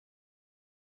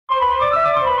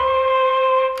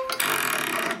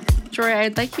Jory,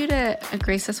 I'd like you to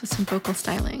grace us with some vocal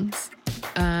stylings.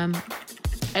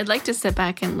 I'd like to sit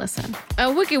back and listen.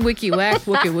 Oh, wiki wiki whack,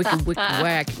 wiki wiki wiki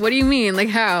whack. What do you mean? Like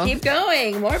how? Keep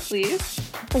going. More, please.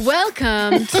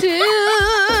 Welcome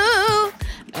to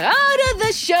Out of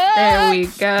the Short. There we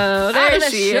go. There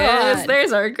she is.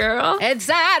 There's our girl. It's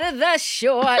out of the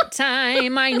short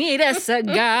time. I need a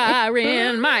cigar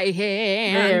in my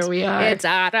hand. There we are. It's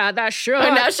out of the short.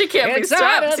 Oh, now she can't be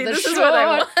stopped. See, this is what I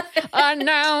want.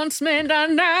 Announcement.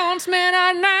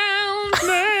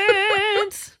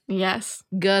 Yes.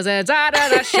 Because it's out of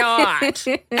the short.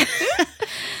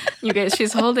 You guys,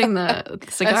 she's holding the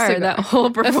cigar that whole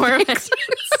performance.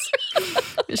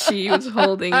 She was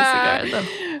holding the cigar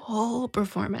the whole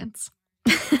performance.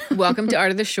 Welcome to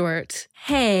Art of the Short.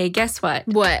 Hey, guess what?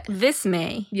 What? This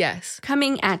May, Yes.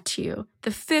 coming at you, the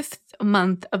 5th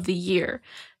month of the year.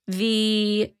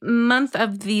 The month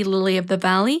of the lily of the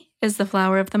valley is the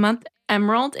flower of the month.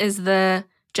 Emerald is the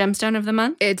gemstone of the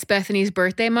month. It's Bethany's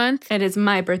birthday month. It is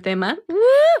my birthday month. Woo!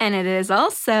 And it is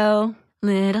also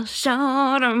Little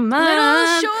Shorter Month.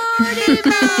 Little Shorty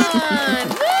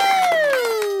month.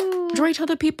 Woo! Jory, tell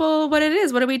the people what it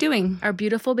is. What are we doing? Our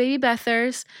beautiful baby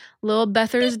Bethers, little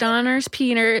Bethers, Donners,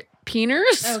 Peeners.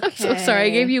 I'm so sorry. I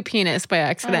gave you penis by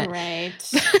accident. All right.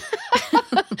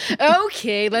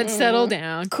 Okay, let's settle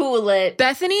down. Cool it.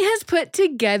 Bethany has put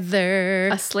together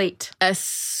A slate. a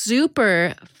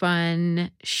super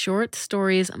fun short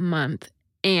stories month.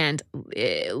 And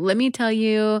let me tell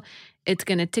you, it's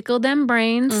going to tickle them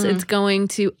brains. It's going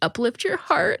to uplift your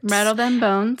heart. Rattle them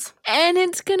bones. And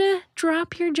it's going to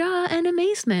drop your jaw in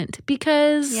amazement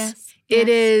because Yes. it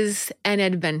is an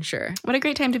adventure. What a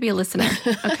great time to be a listener.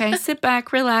 Okay, sit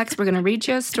back, relax. We're going to read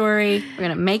you a story. We're going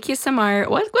to make you some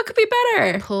art. What could be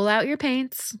better? Pull out your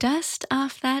paints. Dust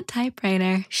off that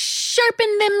typewriter.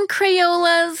 Sharpen them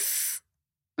Crayolas.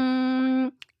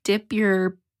 Dip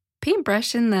your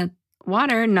paintbrush in the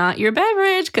water, not your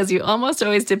beverage, because you almost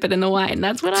always dip it in the wine.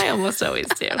 That's what I almost always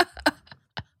do.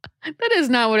 That is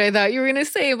not what I thought you were going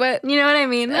to say, but You know what I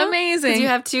mean? though? amazing. 'Cause you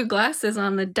have 2 glasses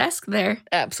on the desk there.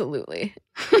 Absolutely.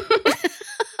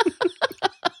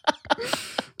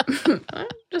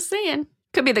 Just saying.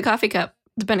 Could be the coffee cup,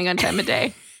 depending on time of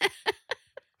day.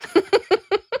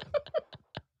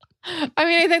 I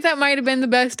mean, I think that might have been the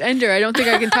best ender. I don't think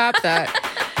I can top that.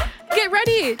 Get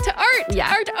ready to art. Yeah.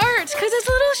 Art, because it's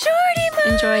Little Shorty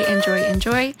month.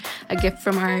 Enjoy. A gift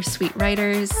from our sweet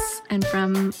writers and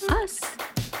from us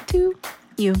to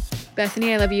you.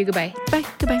 Bethany, I love you. Goodbye. Bye.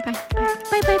 Goodbye. Bye. Bye.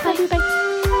 Bye. Bye. Bye. Bye.